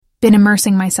been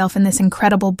immersing myself in this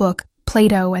incredible book,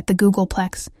 Plato at the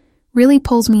Googleplex, really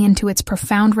pulls me into its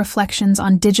profound reflections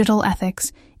on digital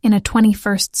ethics in a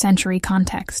 21st century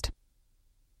context.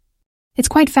 It's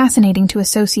quite fascinating to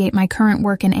associate my current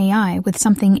work in AI with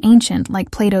something ancient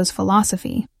like Plato's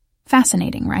philosophy.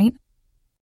 Fascinating, right?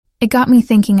 It got me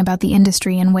thinking about the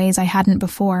industry in ways I hadn't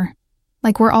before,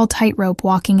 like we're all tightrope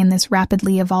walking in this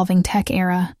rapidly evolving tech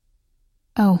era.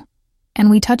 Oh, and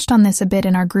we touched on this a bit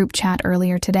in our group chat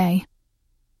earlier today.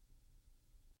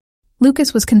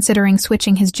 Lucas was considering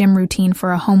switching his gym routine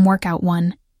for a home workout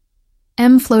one.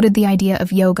 Em floated the idea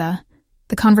of yoga.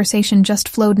 The conversation just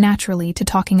flowed naturally to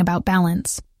talking about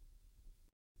balance.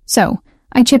 So,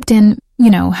 I chipped in,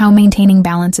 how maintaining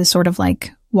balance is sort of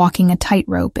like walking a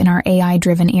tightrope in our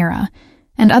AI-driven era,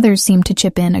 and others seemed to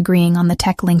chip in agreeing on the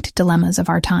tech-linked dilemmas of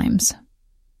our times.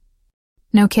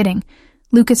 No kidding.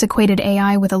 Lucas equated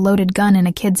AI with a loaded gun in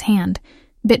a kid's hand.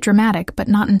 Bit dramatic, but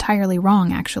not entirely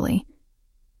wrong, actually.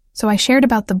 So I shared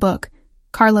about the book.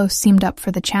 Carlos seemed up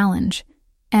for the challenge.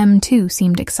 Em, too,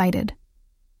 seemed excited.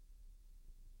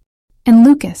 And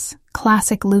Lucas,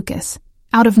 classic Lucas,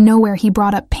 out of nowhere he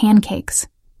brought up pancakes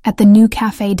at the new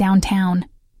cafe downtown.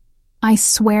 I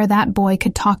swear that boy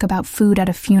could talk about food at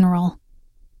a funeral.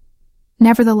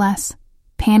 Nevertheless,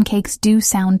 pancakes do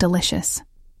sound delicious.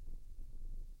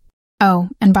 Oh,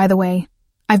 and by the way,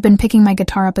 I've been picking my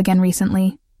guitar up again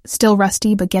recently. Still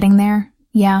rusty, but getting there,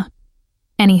 yeah.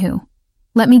 Anywho,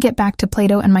 let me get back to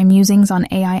Plato and my musings on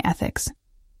AI ethics.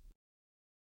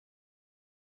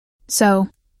 So,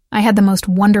 I had the most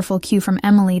wonderful cue from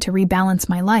Emily to rebalance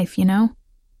my life,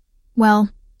 Well,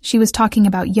 she was talking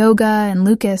about yoga and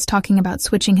Lucas talking about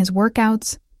switching his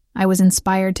workouts. I was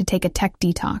inspired to take a tech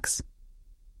detox.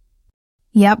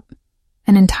 Yep,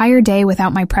 an entire day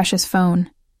without my precious phone.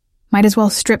 Might as well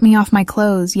strip me off my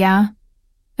clothes, yeah?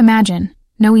 Imagine,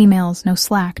 no emails, no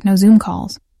Slack, no Zoom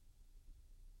calls.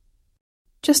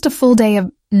 Just a full day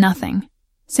of nothing,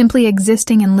 simply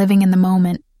existing and living in the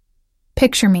moment.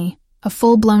 Picture me, a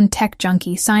full-blown tech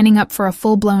junkie signing up for a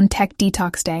full-blown tech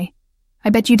detox day. I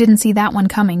bet you didn't see that one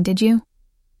coming, did you?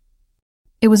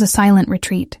 It was a silent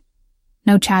retreat.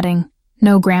 No chatting,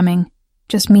 no gramming,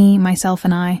 just me, myself,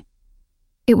 and I.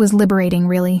 It was liberating,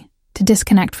 really, to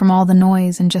disconnect from all the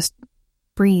noise and just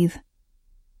breathe.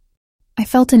 I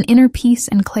felt an inner peace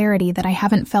and clarity that I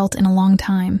haven't felt in a long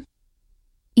time.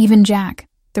 Even Jack,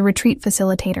 the retreat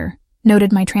facilitator,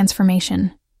 noted my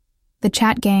transformation. The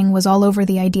chat gang was all over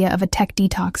the idea of a tech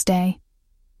detox day.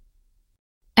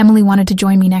 Emily wanted to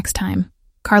join me next time.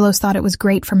 Carlos thought it was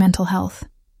great for mental health.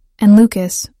 And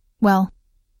Lucas, well,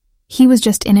 he was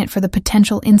just in it for the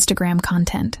potential Instagram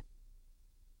content.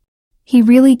 He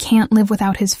really can't live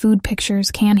without his food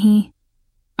pictures, can he?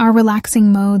 Our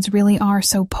relaxing modes really are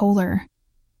so polar.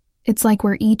 It's like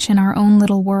we're each in our own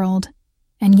little world,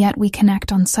 and yet we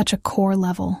connect on such a core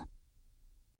level.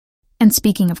 And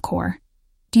speaking of core,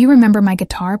 do you remember my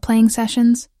guitar playing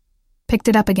sessions? Picked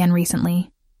it up again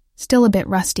recently. Still a bit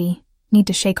rusty, need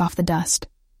to shake off the dust.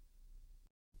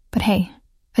 But hey,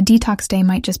 a detox day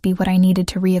might just be what I needed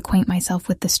to reacquaint myself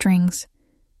with the strings.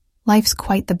 Life's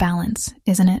quite the balance,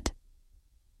 isn't it?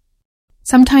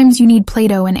 Sometimes you need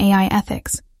Plato and AI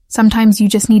ethics. Sometimes you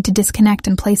just need to disconnect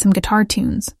and play some guitar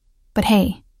tunes. But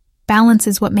hey, balance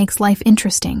is what makes life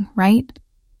interesting, right?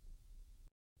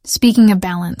 Speaking of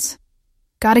balance,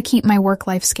 gotta keep my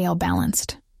work-life scale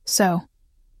balanced. So,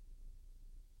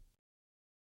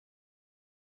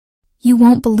 you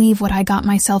won't believe what I got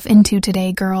myself into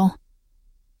today, girl.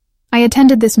 I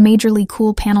attended this majorly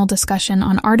cool panel discussion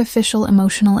on artificial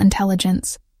emotional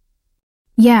intelligence.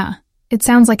 Yeah, it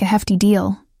sounds like a hefty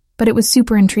deal, but it was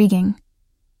super intriguing.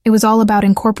 It was all about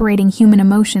incorporating human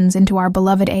emotions into our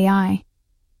beloved AI.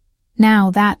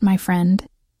 Now that, my friend,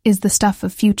 is the stuff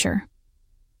of future.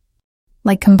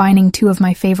 Like combining two of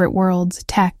my favorite worlds,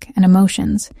 tech and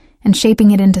emotions, and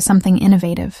shaping it into something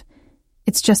innovative.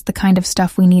 It's just the kind of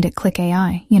stuff we need at Click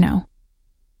AI,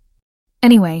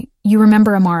 Anyway, you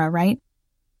remember Amara, right?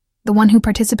 The one who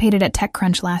participated at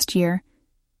TechCrunch last year.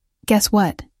 Guess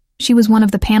what? She was one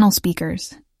of the panel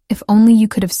speakers. If only you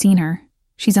could have seen her.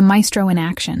 She's a maestro in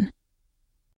action.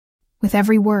 With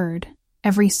every word,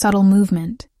 every subtle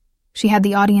movement, she had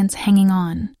the audience hanging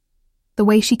on. The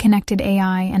way she connected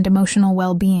AI and emotional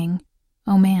well-being,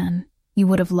 oh man, you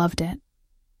would have loved it.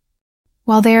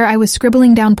 While there, I was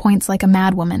scribbling down points like a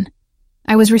madwoman.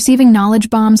 I was receiving knowledge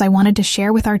bombs I wanted to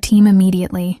share with our team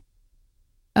immediately.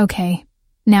 Okay,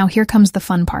 now here comes the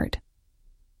fun part.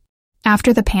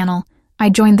 After the panel, I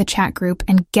joined the chat group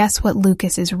and guess what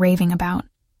Lucas is raving about?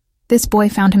 This boy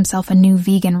found himself a new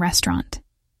vegan restaurant.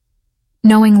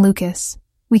 Knowing Lucas,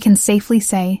 we can safely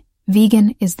say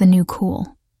Vegan is the new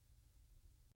cool.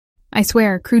 I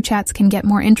swear, crew chats can get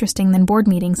more interesting than board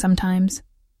meetings sometimes.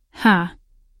 Ha.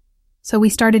 So we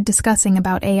started discussing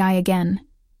about AI again,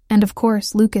 and of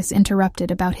course Lucas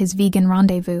interrupted about his vegan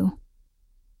rendezvous.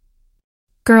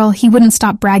 Girl, he wouldn't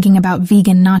stop bragging about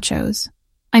vegan nachos.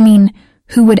 I mean,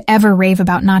 who would ever rave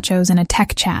about nachos in a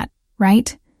tech chat,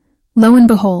 right? Lo and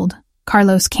behold,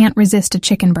 Carlos can't resist a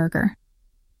chicken burger.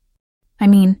 I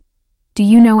mean, do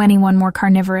you know anyone more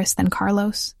carnivorous than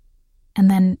Carlos?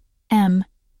 And then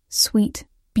sweet,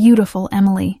 beautiful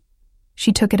Emily.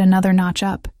 She took it another notch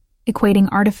up, equating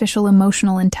artificial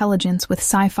emotional intelligence with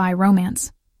sci-fi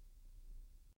romance.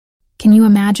 Can you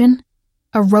imagine?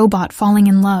 A robot falling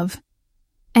in love.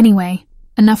 Anyway,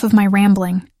 enough of my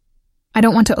rambling. I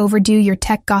don't want to overdo your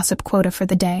tech gossip quota for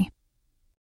the day.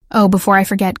 Oh, before I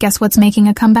forget, guess what's making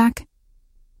a comeback?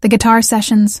 The guitar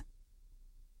sessions.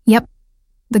 Yep,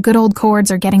 the good old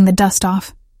chords are getting the dust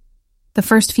off. The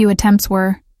first few attempts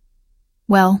were,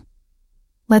 well,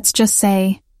 let's just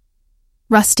say,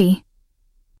 rusty.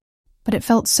 But it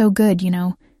felt so good,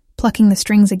 plucking the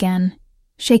strings again,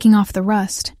 shaking off the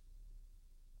rust.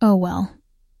 Oh well,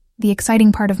 the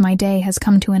exciting part of my day has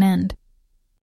come to an end.